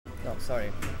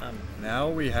sorry. Now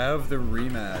we have the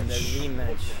rematch. The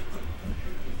rematch.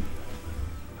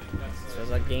 So it was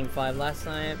like game 5 last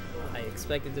time. I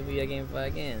expect it to be a game 5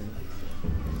 again.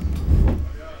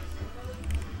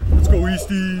 Let's go,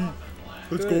 Eastea.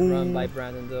 Let's Good go. run by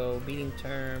Brandon though, beating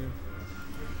Term.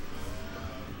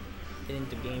 Getting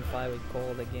to game 5 with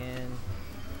Cold again.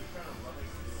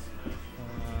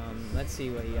 Let's see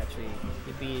what he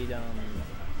beat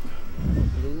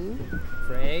Blue,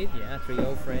 Frayed, yeah,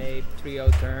 3-0 Frayed,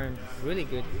 3-0 Turn. Really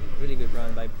good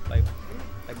run by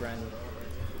Brandon.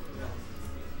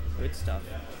 Good stuff.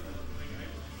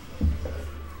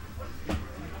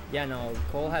 Yeah, no,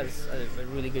 Cole has a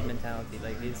really good mentality.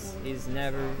 Like he's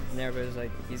never nervous.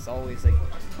 Like he's always like,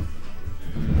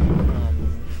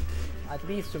 at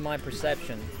least to my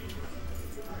perception,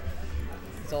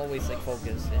 it's always like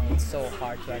focused, and it's so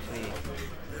hard to actually.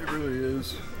 It really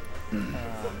is.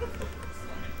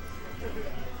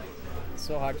 It's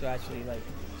so hard to actually like.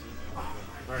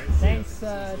 All right. Thanks,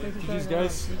 thank you GG's,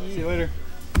 guys. See you later.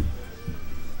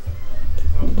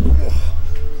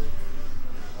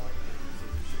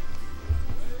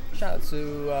 Shout out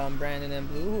to Brandon and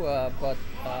Blue who bought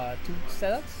 2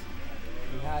 setups.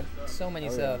 We had so many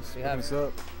setups. Yeah.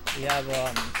 We have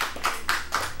yes.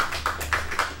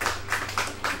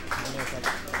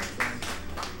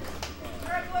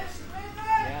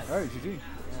 All right, GG. Yeah,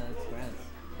 that's grand.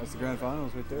 That's the grand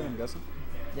finals right there, I'm guessing.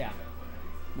 Yeah.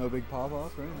 No big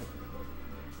pop-off or anything.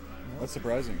 That's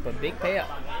surprising. But big payout.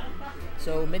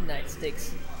 So Midnight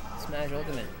Sticks Smash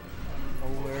Ultimate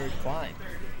over Climb.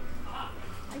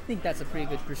 I think that's a pretty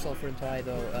good result for Ty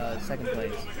though. Second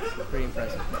place. Pretty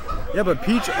impressive. Yeah, but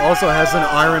Peach also has an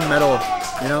iron medal.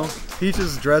 You know,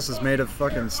 Peach's dress is made of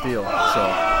fucking steel,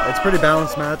 so it's a pretty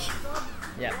balanced match.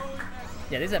 Yeah.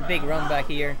 Yeah, this is a big run back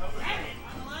here.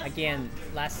 Again,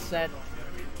 last set.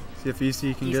 See if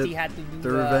Eastea can Eastea get had to do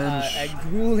the revenge. A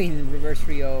grueling reverse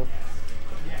 3-0.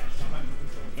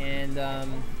 And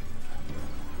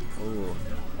Ooh.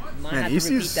 might Man, have to repeat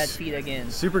Eastea's that feat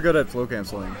again. super good at flow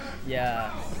canceling.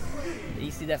 Yeah.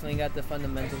 Eastea definitely got the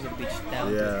fundamentals of Peach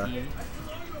down to a T.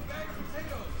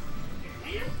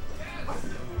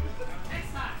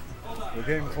 We're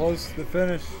getting close to the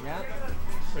finish. Yeah.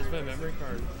 Where's my memory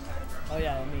card? Oh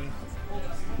yeah, let me.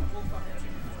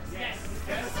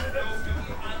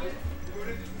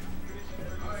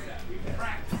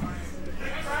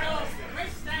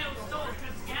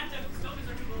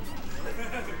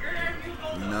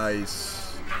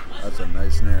 Nice. That's a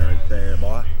nice snare right there,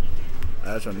 boy.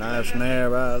 That's a nice snare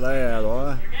right there,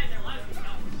 boy.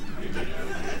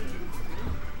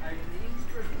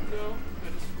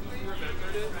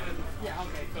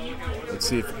 Let's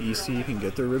see if Eastea can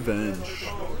get their revenge.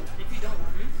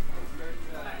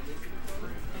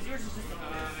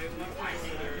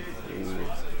 Ooh.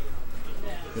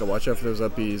 Gotta watch out for those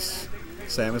uppies.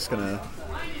 Samus gonna.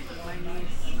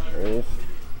 Oh.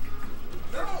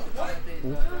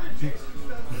 Ooh.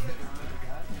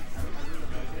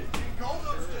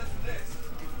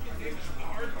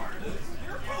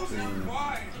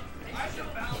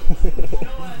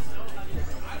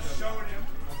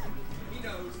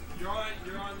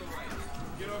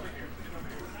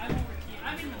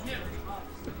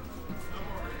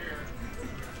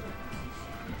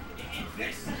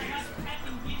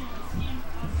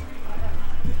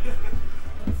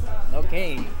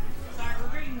 Okay.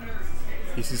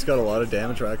 He's got a lot of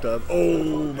damage racked up.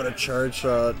 Oh, but a charge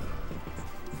shot.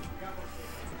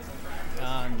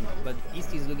 But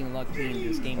Eastea's looking a lot clean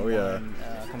this game one,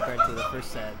 compared to the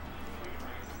first set.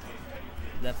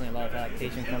 Definitely a lot of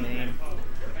adaptation coming in.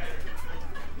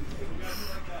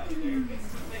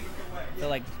 I feel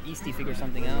like Eastea figured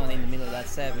something out in the middle of that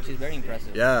set, which is very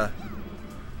impressive. Yeah.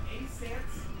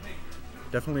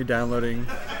 Definitely downloading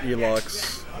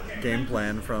ElocL's game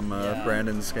plan from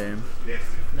Brandon's game.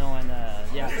 No, and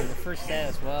yeah, for the first set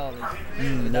as well,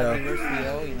 with that reverse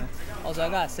 3-0, you know. Also, I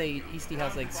gotta say, Eastea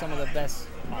has like some of the best.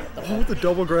 The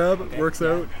double grab works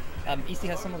out. Eastea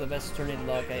has some of the best tournament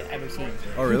luck I've ever seen.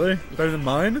 Oh really? Better than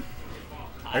mine?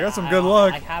 I got some good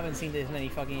luck. I haven't seen this many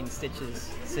fucking stitch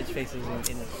faces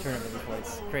in a tournament before.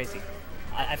 It's crazy.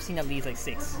 I've seen at least like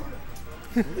 6.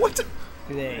 What?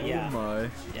 Today, yeah. Oh my.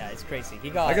 Yeah, it's crazy. He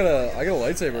got. I got a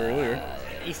lightsaber earlier.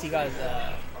 Eastea got.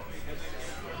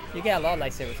 You get a lot of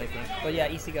lightsabers, I think. But yeah,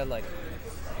 Eastea got like.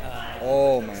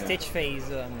 Oh man. Stitch phase.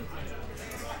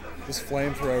 This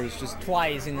flamethrower is just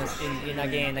twice in a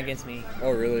game against me.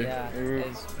 Oh really? Yeah,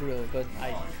 it's brutal, but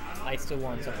I still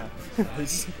won somehow.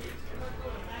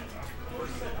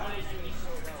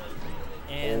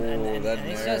 and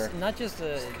it's not just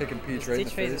a kicking Peach right in the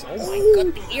face. Oh my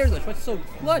god, the ear dodge, what's so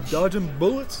clutch? Dodging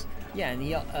bullets. Yeah, and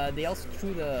they also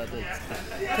threw the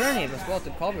turnip as well to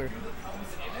cover.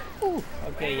 Ooh,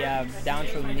 okay, yeah, down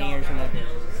throw nairs and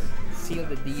seal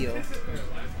the deal.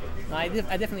 No, I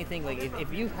definitely think like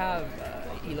if you have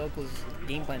ElocL's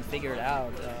game plan figured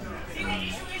out,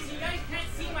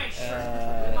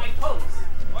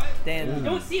 then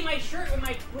don't see my shirt with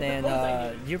my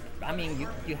you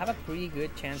have a pretty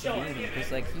good chance of winning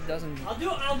because like he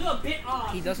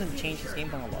doesn't change his game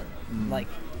plan a lot. Like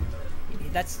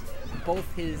that's both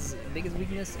his biggest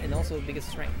weakness and also biggest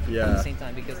strength at the same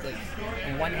time, because like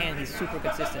on one hand he's super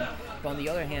consistent, but on the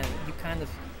other hand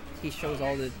he shows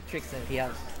all the tricks that he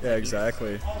has. Yeah,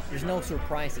 exactly. There's no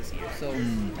surprises here, so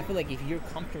I feel like if you're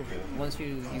comfortable once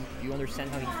you understand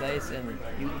how he plays, and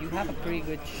you have a pretty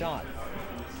good shot.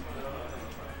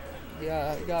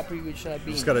 Yeah, got a pretty good shot.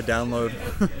 Just gotta download.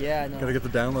 Yeah, no. Gotta get the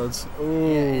downloads.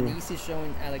 Ooh. Yeah, and Eastea's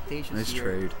showing adaptations. Nice here.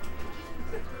 trade.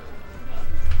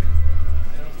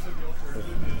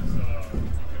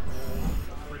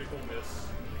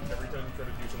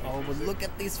 Oh, but look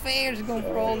at these fairs going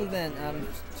for all of them. I'm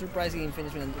surprised he didn't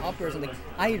finish with an upper or something.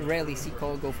 I rarely see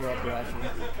Cole go for upper actually.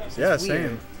 Yeah, it's weird.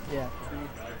 same. Yeah.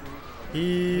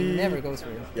 He never goes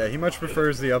for it. Yeah, he much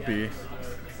prefers the up B.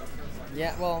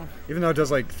 Yeah, well. Even though it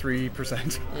does like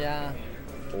 3%. Yeah.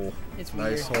 Oh, it's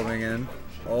weird. nice holding in.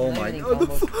 Oh my god.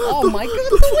 Oh my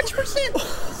god, so much percent!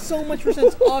 So much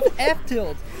percent off F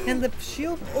tilt. And the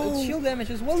shield damage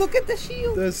as well. Look at the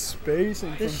shield! The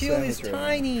spacing. The shield is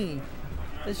tiny.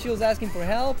 The shield's asking for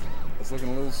help. It's looking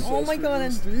a little sus. Oh my god,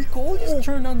 and Cole just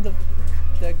turned on the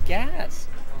gas.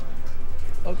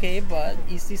 Okay, but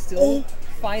Eastea still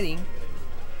fighting.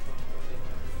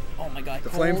 Oh my god, the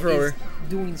Cole flamethrower is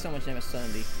doing so much damage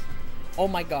suddenly. Oh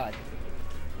my god.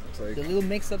 Like, the little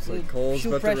mix-ups, like Cole's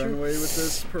shield about pressure. to run away with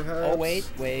this, perhaps. Oh wait.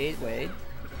 Oh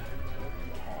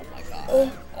my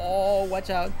god. Oh,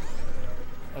 watch out.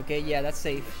 Okay, yeah, that's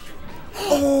safe.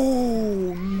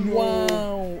 Oh no.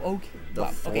 Wow. Okay. The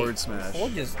forward smash. Cole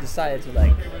just decided to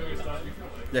like.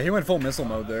 Yeah, he went full missile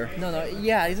mode there. No.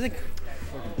 Yeah, he's like.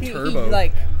 Turbo. He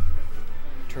like.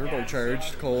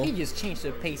 Turbocharged Cole. He just changed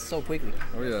the pace so quickly.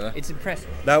 Oh yeah. It's impressive.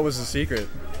 That was the secret.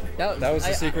 That was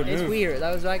the secret move. It's weird.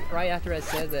 That was right after I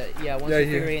said that. Yeah, once you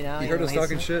figure it out. He heard us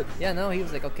talking shit. Yeah, no, he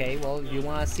was like, okay, well, if you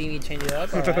want to see me change it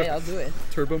up, all right, I'll do it.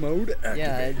 Turbo mode. Activate.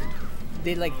 Yeah,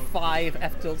 did like 5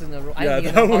 F tilts in a row. Yeah,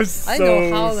 that was so I didn't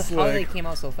know how slick. they came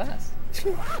out so fast.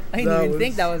 I didn't even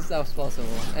think that was possible.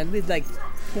 And did like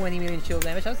 20 million shield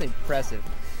damage. That was impressive.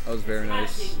 That was very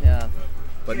nice. Yeah.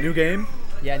 But new game.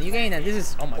 Yeah, new game, and this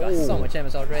is oh my god, so much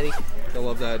damage already. I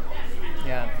love that.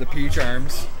 Yeah. The peach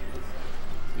arms.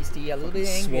 Eastea a little bit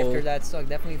angry after that stock.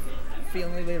 Definitely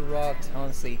feeling a little bit robbed,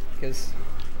 honestly, because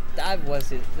that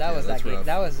was it. That was that game. Rough.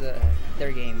 That was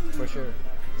their game for sure.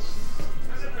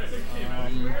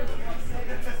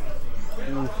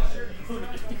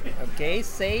 Okay,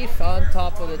 safe on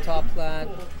top of the top flat,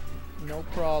 no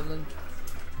problem.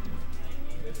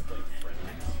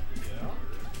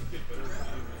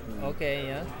 Okay,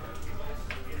 yeah.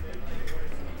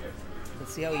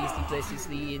 Let's see how Eastea plays his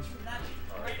lead.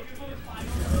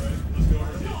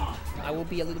 I will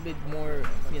be a little bit more,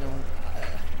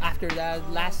 after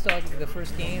that last stock, the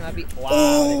first game, I'd be,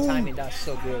 wow, the timing, that's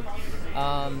so good.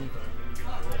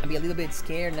 I'd be a little bit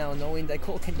scared now knowing that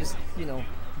Cole can just,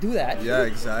 do that. Yeah,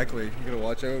 exactly. You gotta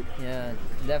watch out. Yeah,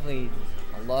 definitely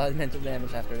a lot of mental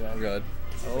damage after that. Oh god.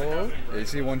 Oh. Yeah, you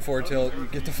see 1-4 tilt, you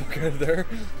get the fuck out of there.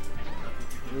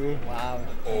 Ooh. Wow.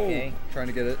 Okay. Trying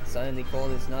to get it. Suddenly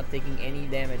Cole is not taking any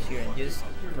damage here and just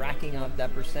racking up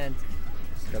that percent.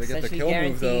 Gotta get the kill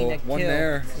move though. One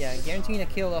there. Yeah, guaranteeing a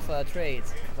kill off a trade,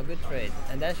 of a good trade,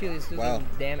 and that shield is doing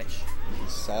damage.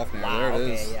 Soft now. Wow. There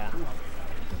it is. Okay. Yeah.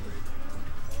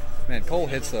 Man, Cole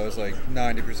hits those like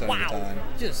 90% of the time.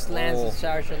 Just lands a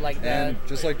charge like that. And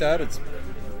just like that, it's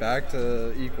back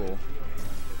to equal.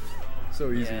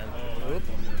 So easy. Yeah.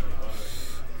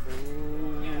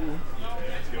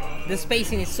 The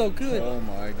spacing is so good. Oh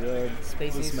my god.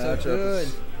 Spacing is so good.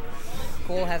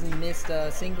 Cole hasn't missed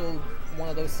a single one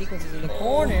of those sequences in the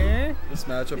corner. This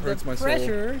matchup hurts my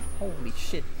pressure. Soul. Holy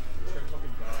shit.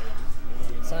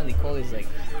 Suddenly Cole is like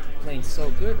playing so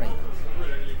good right now.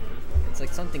 It's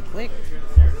like something clicked.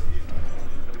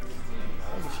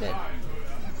 Holy shit.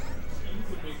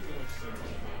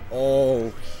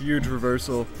 Oh, huge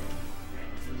reversal.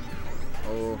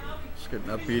 Oh, just getting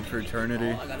upbeat for eternity.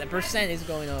 Oh my god, the percent is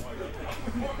going up.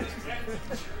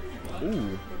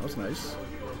 Ooh, that was nice.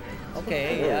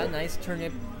 Okay, yeah, nice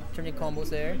turnip combos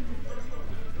there.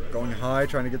 Going high,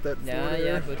 trying to get that.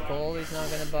 Yeah, but Cole is not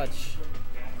gonna budge.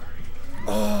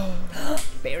 Oh!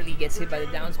 Barely gets hit by the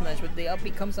down smash, but the up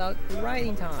B comes out right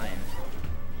in time.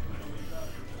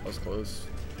 That was close.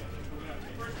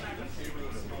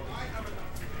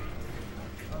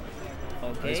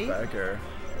 Okay. Nice back air.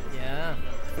 Yeah.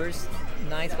 First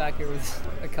nice back air was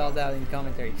called out in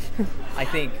commentary. I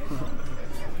think.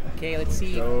 Okay, let's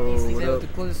see if he's able to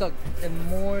close this up. The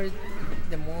more.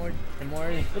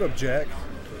 What up, Jack?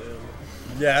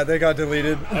 Yeah, they got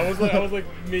deleted. I was like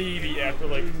maybe after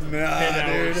like 10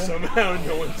 hours dude. somehow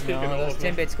no one's taken all those of 10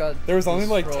 them. bits got There was only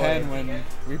like destroyed. 10 when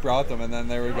we brought them, and then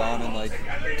they were gone in like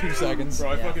 2 seconds.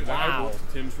 Bro, I fucking I Wow.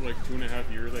 worked Tim's for like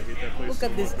 2.5 years. I hate that place. Look so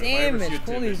at this much. If I ever see a damage.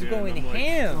 Tim Holy is again, going I'm like,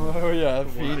 ham. Oh yeah,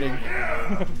 feeding.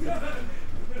 How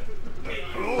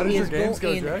did He your is games go,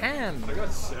 going Jack? ham. I got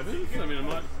 7th. I mean, I'm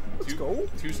not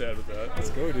too sad with that. Let's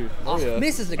go, dude. Oh, Oh yeah.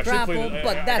 misses the I should play grapple, the- I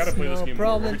but gotta that's play this no game more.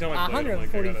 problem. Every time I play it, I'm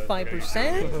like, I gotta-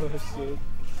 145%. Oh, shit.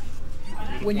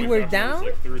 When you Point were back when I was, down?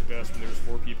 like 3rd best, and there was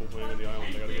 4 people playing on the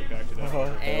island. I gotta get back to that.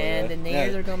 And the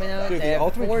nades are coming out. Dude, The the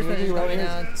ultimate enforcement is community coming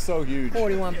right out. here is so huge.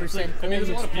 41% I mean, there's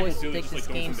a lot of people poised too to that take just, this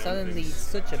like, game. don't do Suddenly, things.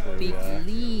 such a big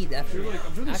lead after I'm sure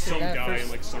there's some that guy in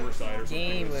first like Summerside or something.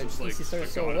 game that's where just, like, Eastea started like,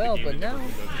 so God, well, the but game now.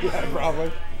 is Yeah,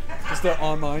 probably. Just an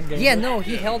online game. Yeah, no,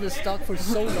 he held his stock for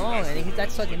so long, and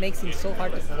that's what makes him so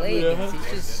hard to play. Yeah. Because he's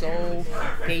just so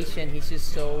patient. He's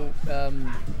just so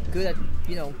good at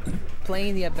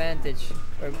playing the advantage,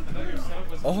 or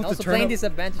Oh, also to turn playing up.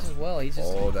 disadvantage as well. He's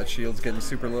just Oh, that shield's getting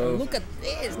super low. look at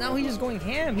this. Now he's just going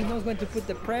ham. He knows when to put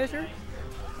the pressure.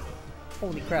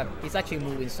 Holy crap! He's actually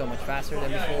moving so much faster than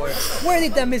before. Where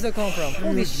did that missile come from?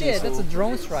 Holy shit! That's a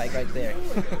drone strike right there.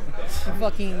 The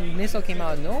fucking missile came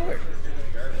out of nowhere.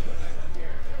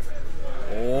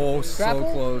 Oh, so Grapple?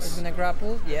 Is close. gonna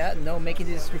grapple? Yeah, no, making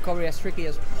this recovery as tricky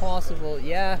as possible.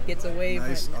 Yeah, gets away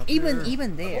Nice from up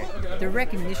even there. The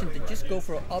recognition to just go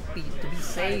for an upbeat to be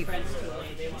safe.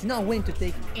 He's not willing to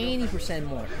take any percent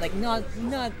more. Like not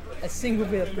a single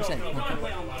bit of percent.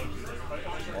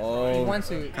 Oh, He wants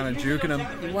to kind of juking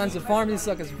him. he wants to farm this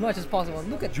suck as much as possible.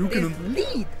 Look at Juking this him.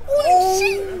 lead. Holy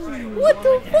shit! What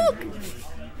the fuck?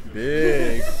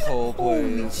 Big pull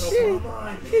Holy plays. shit!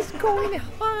 He's going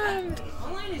ham.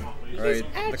 Right,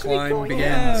 the Actually climb going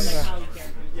begins. ham.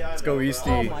 Let's go, Oh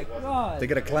Eastea. my god. They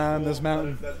gotta climb this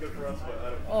mountain.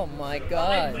 Oh my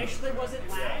god.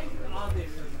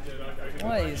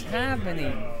 What is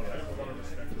happening?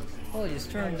 Oh, he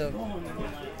just turned the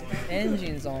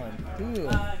engines on. Dude.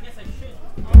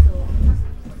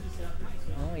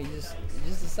 Oh, he just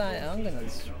decided I'm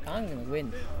gonna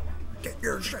win. Get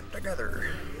your shit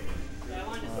together.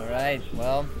 Alright,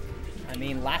 well, I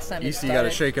mean last time it Eastea started, gotta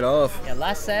shake it off. Yeah,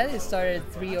 last set it started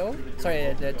 3-0.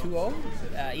 Sorry, the 2-0.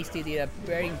 Eastea did a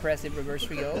very impressive reverse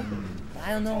 3-0. But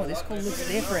I don't know, this code looks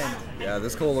different. Yeah,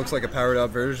 this goal looks like a powered up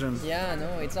version. Yeah,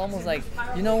 no, it's almost like,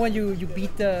 when you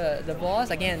beat the boss,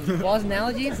 again, boss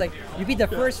analogy, it's like you beat the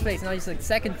first phase, now it's like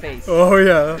second phase. Oh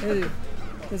yeah.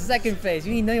 The second phase,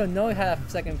 you don't even know you have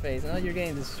second phase, now you're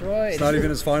getting destroyed. It's not even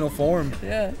his final form.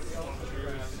 Yeah.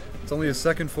 It's only his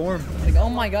second form. Like, oh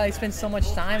my god, he spent so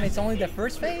much time, it's only the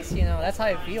first phase? That's how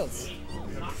it feels.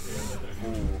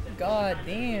 God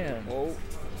damn. Oh,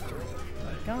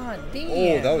 God damn.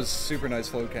 oh, that was super nice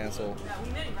float cancel.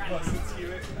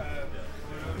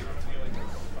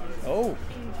 Oh.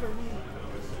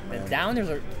 The downers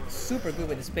are super good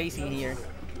with the spacing here.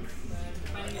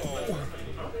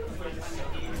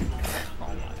 Oh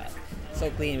my god. So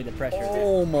clean with the pressure.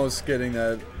 Almost getting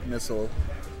that missile.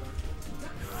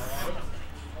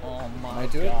 Oh my I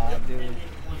do it? god, dude.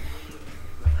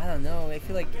 I don't know. I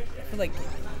feel like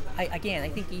I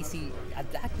think Eastea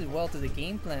adapted well to the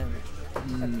game plan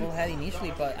that Cole had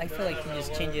initially, but I feel like he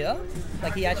just changed it up.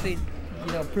 Like he actually,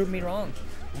 proved me wrong.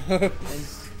 And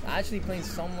he's actually playing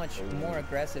so much more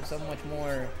aggressive, so much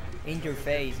more in your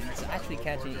face, and it's actually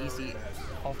catching Eastea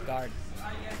off guard.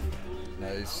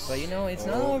 Nice. But it's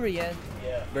not over yet.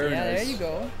 Very Yeah, nice. there you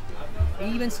go.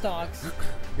 Even stocks.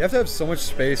 You have to have so much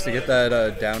space to get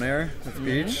that down air with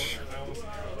Peach.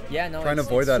 Yeah, no. Trying to it's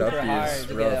avoid that super up B hard is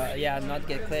to rough. not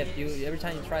get clipped. Every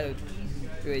time you try to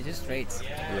do it, it just straights.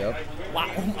 Yep. Wow!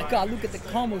 Oh my God! Look at the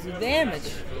combos, the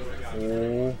damage.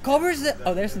 Oh. Covers the.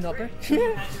 Oh, there's an upper.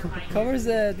 Covers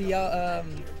the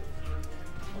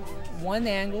one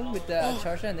angle with the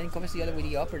charger, and then covers the other with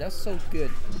the upper. That's so good.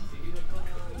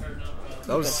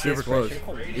 That was Look at super this close. pressure.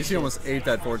 Holy Eastea shit. almost ate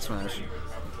that forward smash.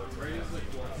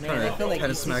 Man, I feel like kinda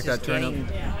he's smack just that turnip.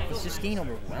 he's just getting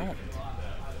overwhelmed.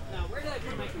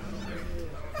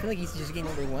 I feel like he's just getting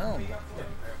overwhelmed.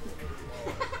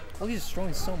 Oh, he's just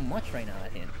throwing so much right now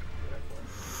at him.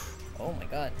 Oh my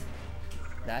god.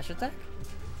 Dash attack?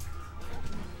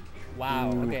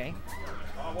 Wow, Ooh. okay.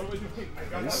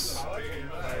 Nice.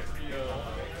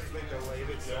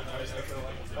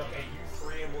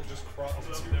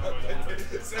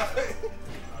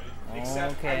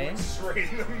 Okay.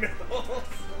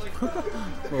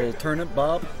 Little turnip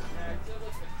bob.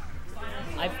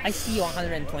 I see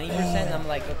 120%. I'm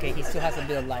like, okay, he still has a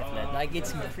bit of life left. Like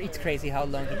it's crazy how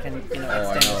long he can, you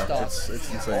know, extend his stop. It's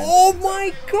insane. Oh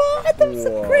my god, that was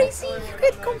a crazy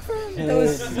hit confirmed. That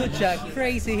was such a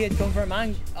crazy hit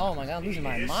confirmed. Oh my god, I'm losing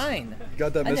my mind.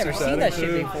 Got that I've Mr. never Saturn seen that too.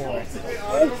 shit before.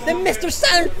 The Mr.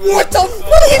 Saturn. What the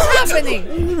fuck is happening?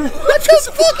 What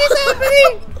the fuck is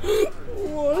happening?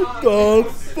 What the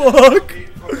fuck?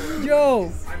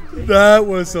 Yo, That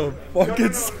was a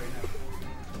fucking.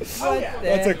 what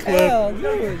That's the a clip. hell,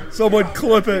 dude? Someone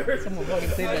clip it. Someone fucking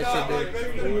say that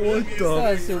shit, dude. What That the?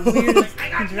 was the weirdest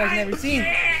interaction I've ever seen.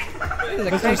 This is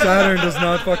a Mr. crazy- Saturn does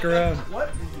not fuck around.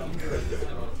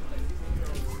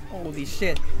 Holy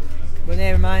shit. But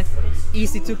never mind.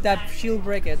 Eastea took that shield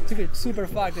break. It took it super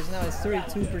far because now it's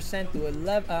 32% to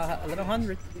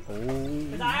 1100. Oh,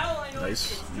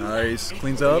 nice, nice.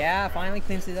 Cleans up. Yeah, finally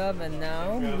cleans it up, and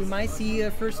now we might see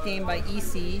a first game by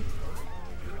Eastea.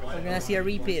 We're gonna see a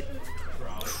repeat.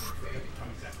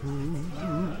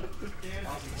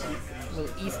 Will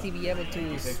Eastea be able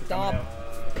to stop?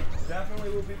 Definitely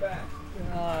will be back.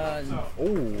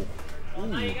 Oh.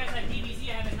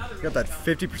 Got that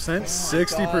 50%,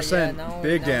 60%, now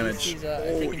big damage.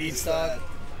 Eastea's, taking this stock,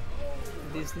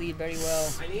 this lead very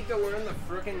well. I need to learn the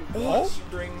freaking Oh.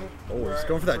 string. Oh, he's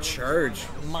going for that charge.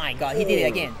 My god, he did it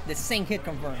again. The same hit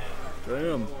confirmed.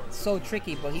 Damn. So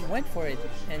tricky, but he went for it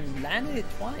and landed it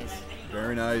twice.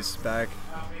 Very nice. Back.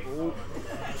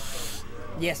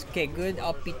 Yes, okay, good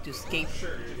upbeat to escape.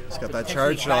 He's got that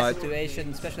potentially charge bad shot. situation,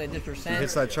 especially at this He percent.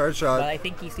 hits that charge But shot. I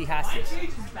think Eastea has it.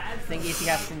 I think Eastea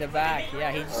has it in the back. Yeah,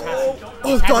 he just has it. Oh,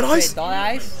 Has dot to ice. trade dot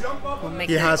ice will make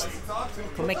He the, has.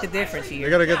 will make the difference They here.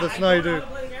 gotta get this night, dude.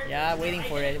 Yeah, waiting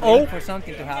for it. Oh. Waiting for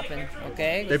something to happen.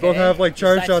 Okay. They both have, like,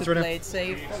 charge Decides shots to right now. play it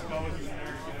safe.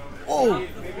 Oh.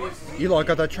 Eloc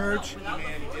got that charge.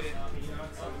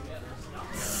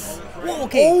 Whoa,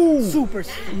 okay. Oh. Super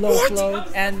low What? float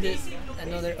and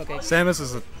another. Okay. Samus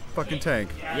is a fucking tank.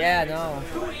 Yeah, no.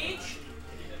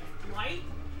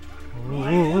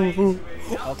 Ooh.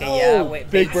 Okay, yeah, Oh, wait.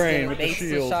 big baits brain with the baits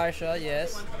shield. charge shot,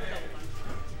 yes.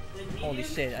 Holy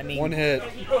shit! I mean, One hit.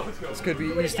 This could be I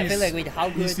feel like Eastea's, with how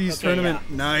good. Eastea's okay,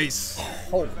 tournament. Nice. Yeah.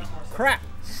 Holy crap!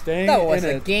 Staying That was in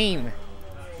a it. game.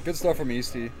 Good stuff from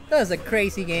Eastea. That was a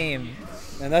crazy game.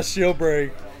 And that shield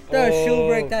break. That was shield Oh.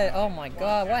 break. That. Oh my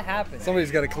god! What happened?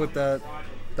 Somebody's got to clip that.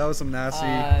 That was some nasty,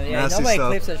 Yeah, nasty nobody stuff.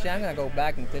 clips that shit. I'm gonna go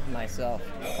back and clip it myself.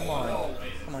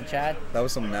 Come on, Chad. That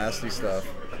was some nasty stuff.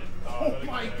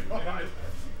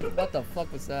 What the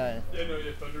fuck was that?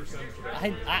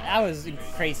 I was in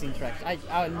crazy interaction.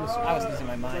 I was losing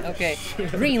my mind. Okay,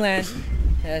 Greenland.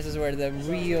 This is where the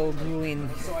real grueling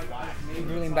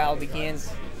battle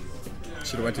begins.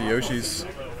 Should have went to Yoshi's.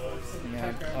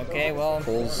 Yeah. Okay, well,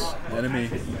 Cole's enemy.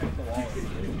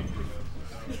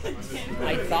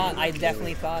 I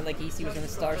definitely thought like Eastea was gonna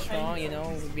start strong. You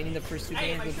know, winning the first two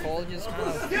games with Cole just kind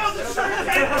of.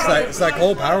 It's that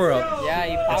Cole power up. Yeah,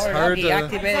 he powered up. hard He to-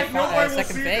 activated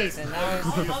second phase, and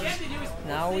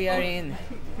now we are in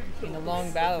a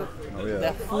long battle. Oh, yeah.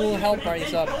 The full help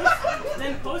party's up.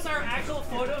 Then post our actual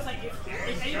photos. Like if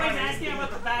anybody's asking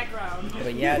about the background.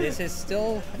 But yeah, this is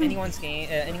still anyone's game,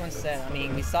 anyone's set. I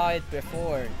mean, we saw it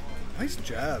before. Nice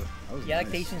jab. That was The nice.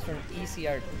 adaptations from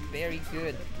Eastea are very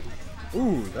good.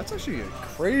 Ooh, that's actually a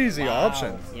crazy Wow.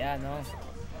 option. Yeah, no.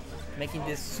 Making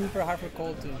this super hard for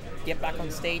Cole to get back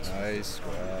on stage. Nice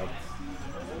grab.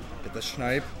 Get the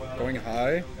snipe. Going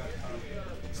high.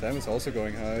 Samus also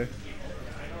going high.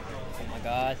 Oh my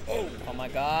god. Oh my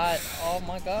god. Oh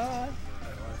my god.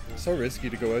 So risky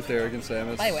to go out there against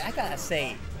Samus. By the way, I gotta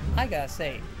say,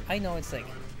 I know it's like,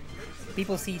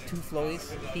 people see two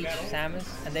floaties, Peach, Samus,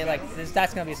 and they like,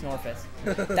 that's gonna be a Snorfest.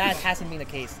 That hasn't been the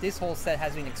case. This whole set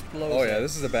has been explosive. Oh yeah,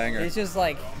 this is a banger. It's just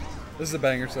like, This is a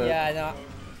banger set. yeah, I know.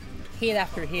 Hit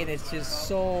after hit, it's just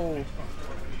so.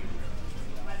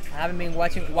 I haven't been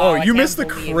watching. Wow, Oh, I you can't missed the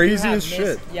believe you craziest have missed-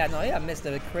 shit. Yeah, no, yeah, I missed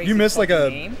the crazy. You missed like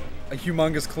game. a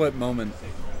humongous clip moment.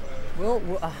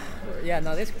 Yeah,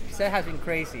 no, this set has been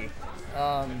crazy.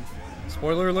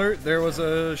 Spoiler alert, there was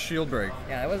a shield break.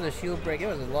 Yeah, it was a shield break. It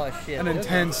was a lot of shit. An It was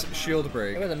intense shield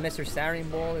break. It was a Mr. Saturn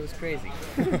ball. It was crazy.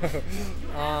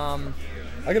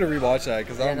 I gotta rewatch that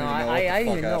because I Yeah, don't no, even know what I the didn't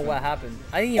fuck even know happened. what happened.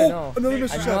 I didn't even Oh, know. another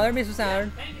Mr. Saturn. Mr.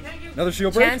 Saturn. Another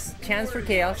shield break? Chance for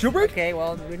chaos. Shield break? Okay,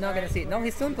 well, we're not gonna see it. No,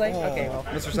 he's still in play. Oh, Okay, well,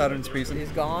 Mr. Saturn's piecing. he's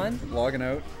gone. Logging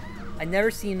out. I never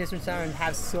seen Mr. Saturn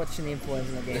have such an influence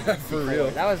in the game. For real.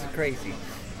 That was crazy.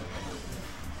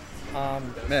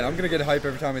 Man, I'm gonna get hype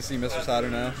every time I see Mr.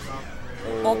 Saturn now.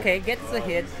 Oh. Okay, gets the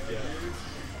hit.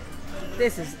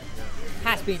 This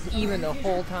has been even the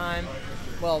whole time.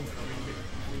 Well,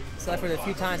 except for the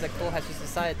few times that Cole has just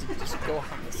decided to just go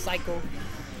psycho.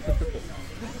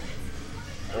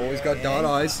 Oh, he's got dot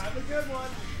eyes.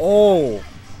 Oh,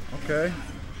 okay.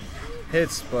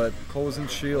 Hits, but Cole was in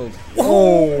shield.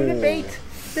 Oh, the bait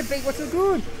was so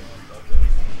good.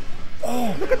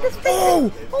 Oh, look at this bait.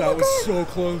 Oh, that was God. so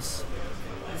close.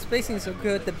 The spacing is so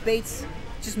good. The bait's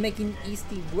just making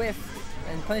Eastea whiff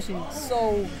and punishing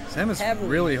so Samus heavily.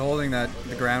 really holding the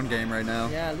ground game right now.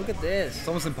 Yeah, look at this. It's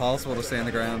almost impossible to stay on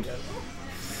the ground.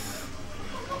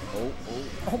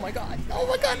 Oh my god. Oh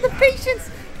my god, the patience!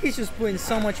 He's just putting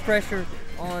so much pressure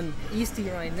on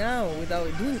Eastea right now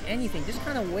without doing anything, just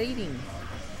kind of waiting.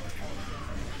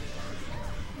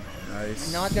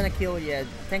 Nice. Not gonna kill yet.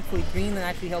 Thankfully, Greenland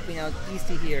actually helping out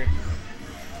Eastea here.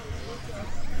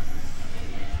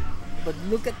 But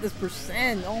look at this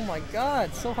percent. Oh my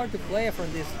god, so hard to play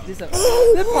from this.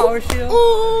 The power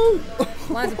shield.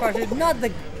 Lines of power shield. Not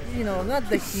the, not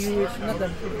the huge, not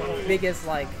the biggest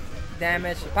like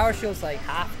damage. The power shield's like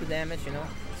half the damage, So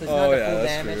it's not the full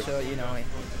damage. True. So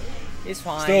it's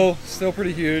fine. Still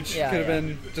pretty huge. Yeah, Could have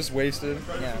been just wasted.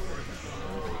 Yeah.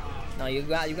 No, you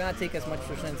gotta take as much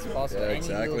percent as possible. Yeah, Any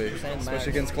exactly. little percent Especially matters.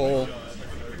 against Cole.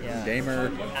 Yeah. Gamer.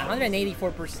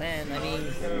 184%. I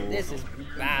mean, this is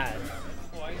bad.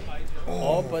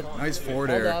 Oh, but nice forward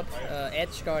hold air. up.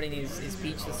 Edge guarding is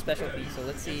Peach's specialty, so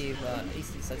let's see if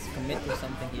Eastea decides to commit to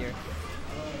something here.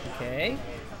 Okay.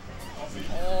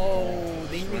 Oh,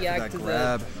 they react to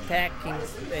grab. the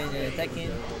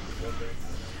attacking.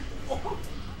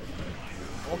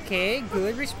 Okay,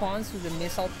 good response to the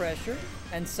missile pressure.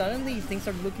 And suddenly things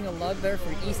are looking a lot better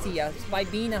for Eastea by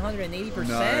being 180%.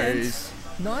 Nice.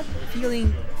 Not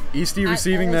feeling Eastea at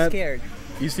receiving all that. scared.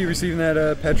 Eastea receiving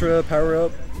that Petra power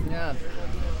up. Yeah.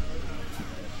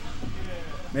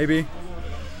 Maybe.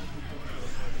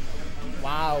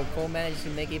 Wow, Cole managed to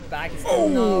make it back. It's still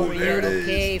no there it is.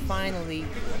 okay, finally.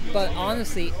 But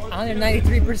honestly,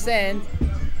 193%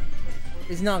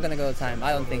 is not gonna go to time.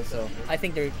 I don't think so. I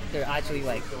think they're actually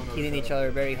like hitting each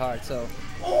other very hard. So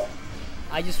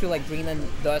I just feel like Greenland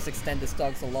does extend the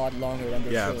stocks a lot longer than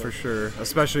they Yeah, should. for sure.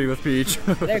 Especially with Peach.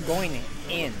 They're going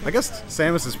in. I guess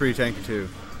Samus is pretty tanky too.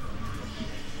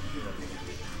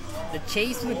 The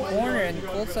chase to the corner and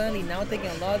Cole suddenly now taking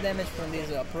a lot of damage from these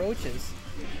approaches.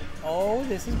 Oh,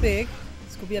 this is big.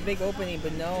 This could be a big opening,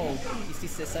 but no.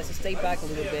 Eastea decides to stay back a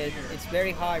little bit. It's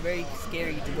very hard, very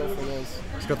scary to go for those.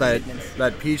 It's got commitments.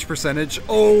 that Peach percentage.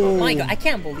 Oh My god, I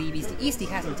can't believe Eastea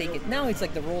hasn't taken. Now it's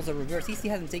like the roles are reversed.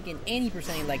 Eastea hasn't taken any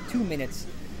percent in like 2 minutes.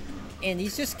 And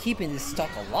he's just keeping this stock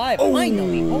alive.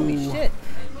 Finally, holy shit.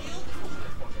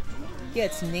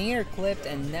 Gets near clipped,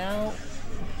 and now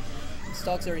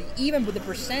stocks are even, but the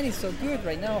percent is so good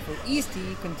right now for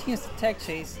Eastea. Continues to tech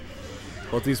chase.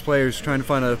 Both these players trying to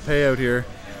find a payout here.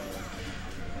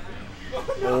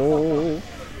 Oh.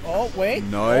 Oh, wait.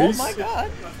 Nice. Oh my god.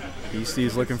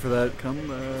 Eastea's looking for that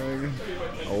comeback.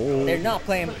 Oh. They're not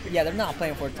playing. Yeah, they're not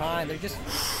playing for time. They're just.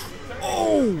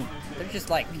 Oh. They're just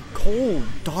like. Cole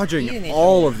dodging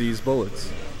all of these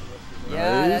bullets.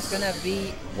 Yeah, Nice. that's gonna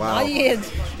be. Wow. Not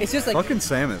yet. It's just like. Fucking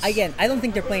Samus. Again, I don't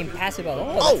think they're playing passive at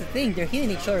all. That's the thing. They're hitting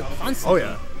each other constantly. Oh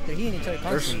yeah. They're hitting each other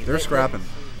constantly. They're scrapping.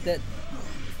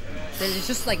 It's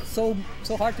just like so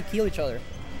hard to kill each other.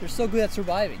 They're so good at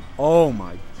surviving. Oh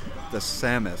my. The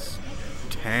Samus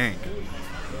tank.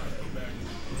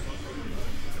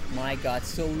 My god,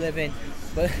 still living.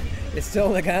 But it's still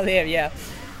gonna live, yeah.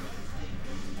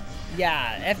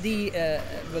 Yeah, FD,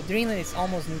 but Greenland is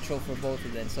almost neutral for both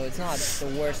of them, so it's not the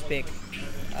worst pick.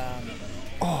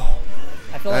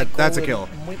 I feel like that's a Cole kill.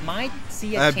 We might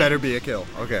see a That change. better be a kill.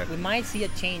 Okay. We might see a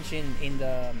change in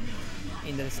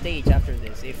the stage after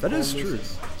this. If That Cole is true.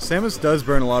 loses. Samus does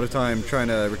burn a lot of time trying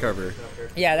to recover.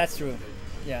 Yeah, that's true.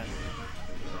 Yeah.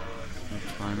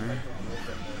 Timer.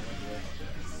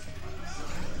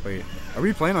 Wait, are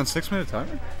we playing on 6-minute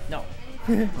timer? No.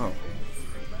 Oh.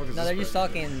 No, they're just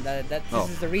talking that this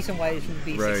is the reason why it should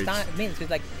be Right. 6 minutes. Because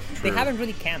like they True. haven't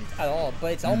really camped at all,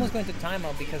 but it's almost going to time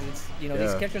out because it's these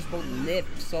Yeah. characters both live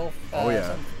so. Oh,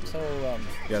 yeah. So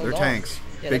Yeah, so they're long. tanks.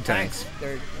 Yeah, Big they're tanks.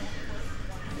 They're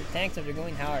tanks and they're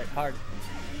going hard.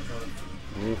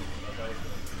 Ooh.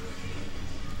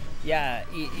 Yeah,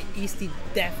 Eastea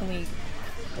definitely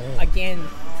again.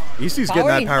 Eastea's getting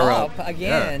that powering power up.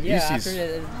 again. Yeah, Eastea's-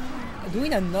 after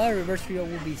doing another reverse trio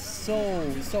would be so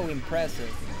impressive.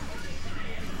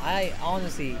 I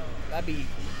honestly, that'd be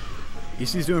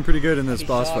Eastea's doing pretty good in this He's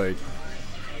boss shocked. fight.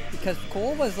 because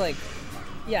Cole was like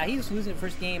yeah, he was losing the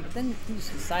first game, but then he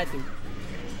just decided to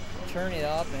turn it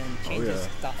up and change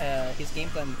his game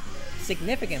plan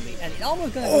significantly. And it's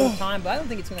almost gonna go time, but I don't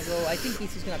think it's gonna go. I think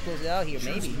Eastea's gonna close it out here,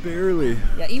 maybe. Just barely.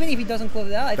 Yeah, even if he doesn't close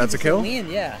it out, I That's think a kill. Win.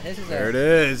 Yeah, this is There it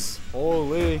is.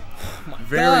 Holy. Oh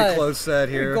very God. close set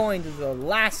here. We're going to the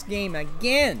last game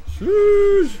again.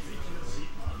 Sheesh.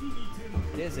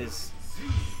 This is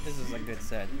a good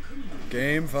set.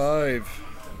 Game 5.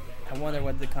 I wonder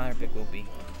what the counter pick will be.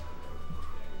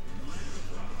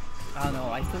 I don't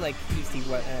know. I feel like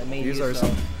Eastea made These use are of.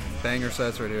 some banger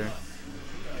sets right here.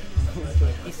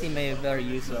 Eastea made a better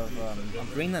use of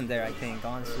Greenland there, I think,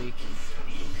 honestly.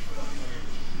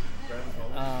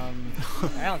 I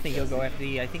don't think he'll go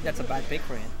FD. I think that's a bad pick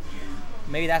for him.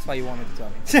 Maybe that's why you want me to tell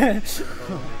me.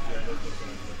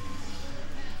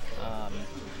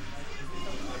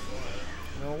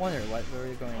 No wonder where are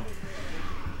you going.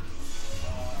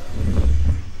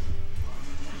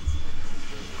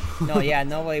 No, yeah,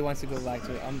 nobody wants to go back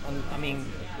to it. I mean,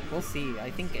 we'll see.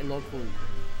 I think ElocL.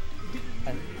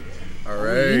 All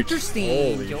right.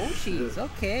 Interesting. Holy Yoshi's. shit.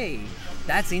 Okay.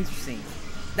 That's interesting.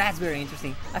 That's very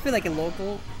interesting. I feel like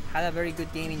ElocL had a very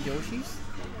good game in Yoshi's.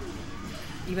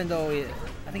 Even though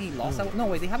I think he lost that. No,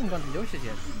 wait, they haven't gone to Yoshi's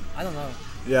yet. I don't know.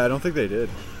 Yeah, I don't think they did.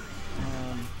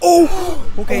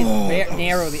 Okay,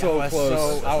 narrowly. so that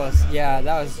close. was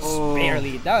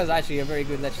barely. That was actually a very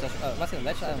good ledge. Was it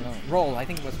ledge? I don't know. Roll. I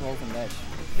think it was roll from ledge.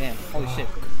 Damn. Holy shit.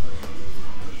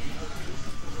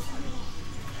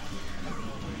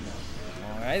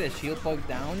 Alright, the shield poke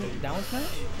down smash.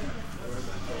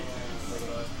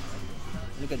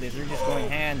 Look at this. They're just going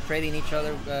hand, trading each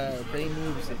other, trading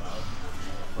moves.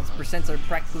 His percents are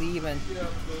practically even.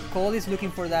 Cole is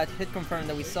looking for that hit confirm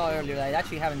that we saw earlier that I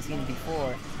actually haven't seen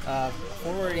before.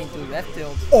 Forward into left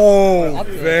tilt. Oh, up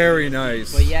tilt. very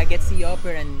nice. But yeah, gets the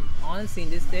upper, and honestly, in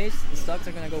this stage, the stocks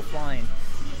are gonna go flying.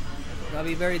 That'll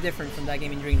be very different from that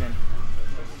game in Dreamland.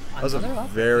 That was a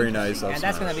very nice up and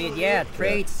that's smash. gonna be it. Yeah,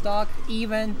 trade, stock,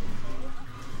 even.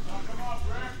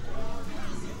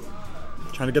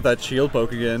 Trying to get that shield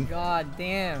poke again. God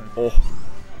damn. Oh.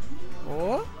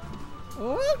 Oh.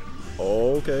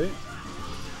 Oh. Okay.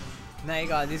 My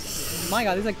God, this. My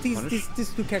God, it's like these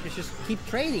two characters just keep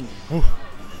trading.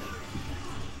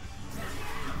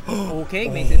 Okay,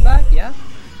 makes it back. Yeah.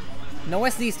 No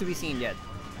SDs to be seen yet.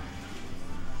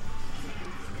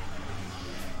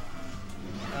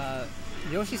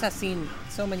 Yoshi's has seen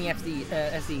so many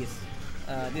SDs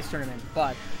this tournament,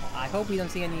 but I hope we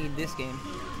don't see any this game.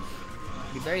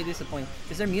 Be very disappointing.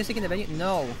 Is there music in the venue?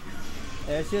 No.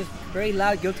 There's just very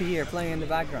loud Guilty Gear playing in the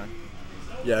background.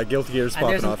 Yeah, Guilty Gear's And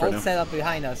popping there's an off right old now. setup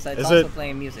behind us that's Is also it-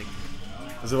 playing music.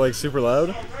 Is it like super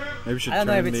loud? Maybe we should I don't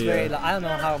know turn if it's the, very loud. I don't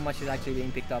know how much is actually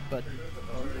being picked up, but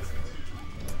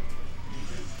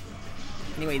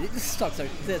anyway, the stocks are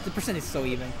the percent is so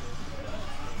even.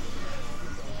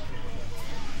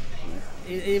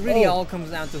 It really all comes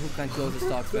down to who can close the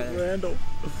stocks better. Randall.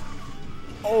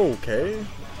 Okay.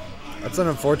 That's an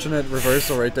unfortunate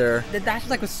reversal right there. The dash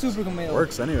attack was super committal.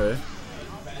 Works anyway.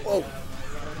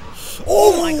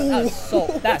 Oh my God,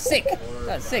 that's sick.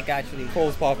 That's sick actually.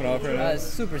 Cole's popping off right now. That's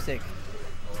super sick.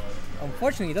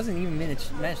 Unfortunately, he doesn't even manage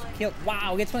to kill.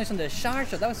 Wow, gets punished on the sharp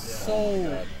shot. That was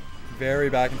so Very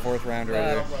back and forth round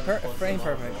right there. frame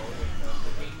perfect.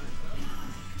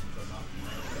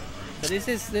 But this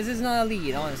is not a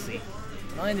lead, honestly.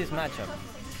 Not in this matchup.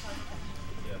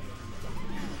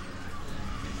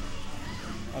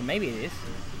 Or maybe it is.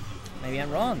 Maybe I'm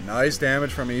wrong. Nice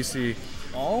damage from EC.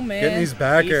 Oh man. Getting these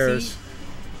back EC airs.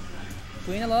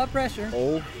 Putting a lot of pressure.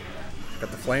 Oh.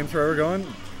 Got the flamethrower going.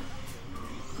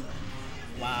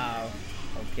 Wow.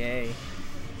 Okay.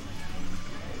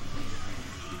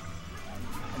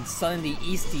 And suddenly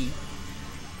Eastea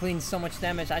putting so much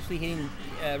damage, actually hitting,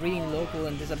 reading local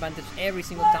and disadvantage every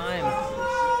single time.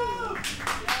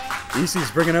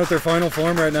 EC's bringing out their final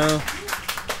form right now.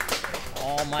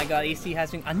 Oh my God, Eastea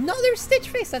has been another Stitch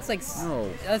Face. That's like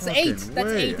No that's fucking 8. That's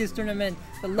way. 8 this tournament.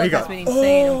 The you luck go. has been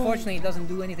insane. Unfortunately, it doesn't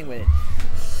do anything with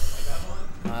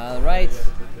it. All right.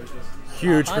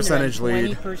 Huge percentage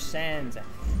lead. 20%.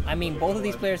 I mean, both of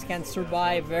these players can't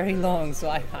survive very long, so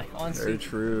I honestly, Very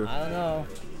true. I don't know.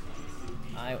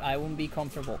 I wouldn't be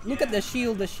comfortable. Look at the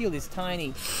shield. The shield is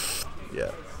tiny.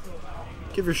 Yeah.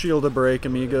 Give your shield a break,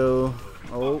 amigo.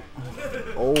 Oh.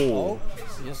 Oh,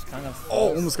 just kind of.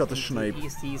 Oh, almost got the snipe.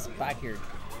 Eastea's back here.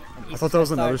 I thought that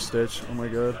was another Stitch. Oh my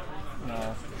God.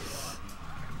 No.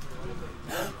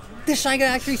 The Shy Guy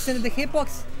actually sent the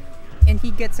hitbox, and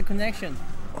he gets a connection.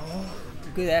 Oh.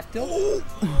 Good F tilt.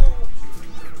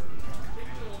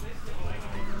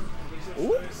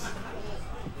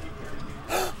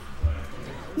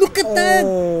 Look at at that!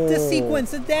 The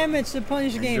sequence, the damage, the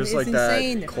punish game Just is like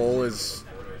insane. that, Cole is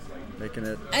making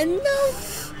it. And no!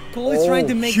 Cole is trying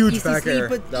to make huge Eastea back sleep, air.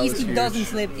 but That was Eastea huge. doesn't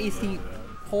sleep. Eastea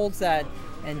holds that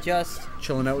and just...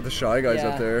 Chilling out with the Shy Guys yeah.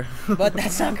 up there. But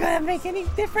that's not gonna make any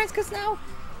difference because now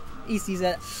Eastea's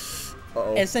at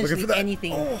essentially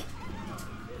anything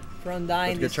from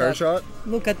dying. Get charge shot.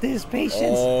 Look at this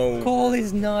patience. Oh. Cole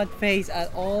is not phased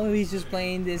at all. He's just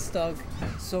playing this stock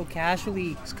so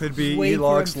casually. This could be Wait for him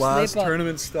Eloc's to last slip up.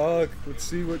 tournament stock. Let's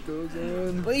see what goes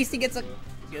on. But Eastea gets a...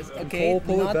 Okay, Cole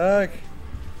pull not, it back.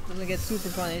 doesn't get super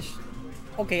punished.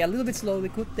 Okay, a little bit slow. They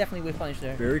could definitely get punished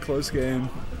there. Very close game.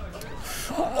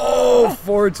 Oh,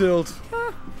 forward tilt.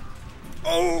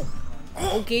 Oh.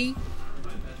 Okay.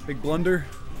 Big blunder.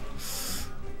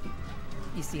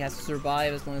 Eastea has to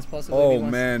survive as long as possible. if he Oh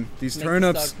wants man, these to make the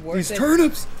turnips. stock worth These it.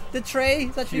 turnips. The tray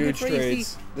is actually good Huge for trades.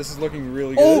 Eastea. This is looking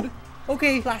really Oh, good.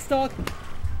 okay, last stock.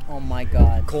 Oh my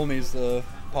god. Cole needs the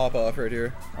pop off right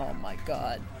here. Oh my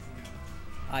god.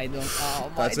 I don't.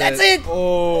 Oh my. That's That's it. it.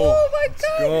 Oh, my let's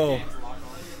god. go.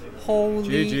 Holy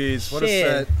GG's. shit. What a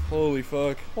set. Holy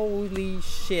fuck. Holy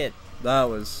shit. That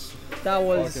was That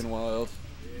was fucking wild.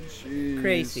 Jeez.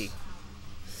 crazy.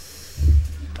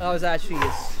 That was actually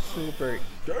a super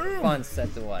fun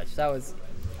set to watch. That was.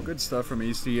 Good stuff from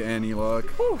Eastea and ElocL.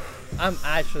 Whew, I'm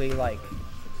actually like.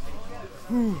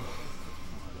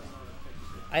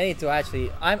 I need to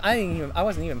actually. I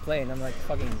wasn't even playing. I'm like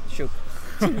fucking shook.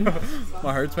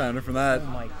 My heart's pounding from that. Oh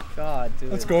my god,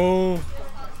 dude. Let's go.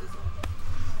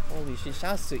 Holy shit!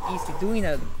 Shouts to Eastea doing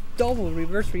a double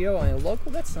reverse Rio on a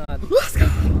local. That's not. Let's go.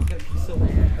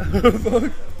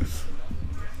 Fuck.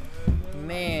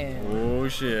 Man. Oh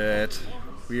shit.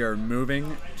 We are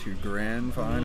moving to grand final.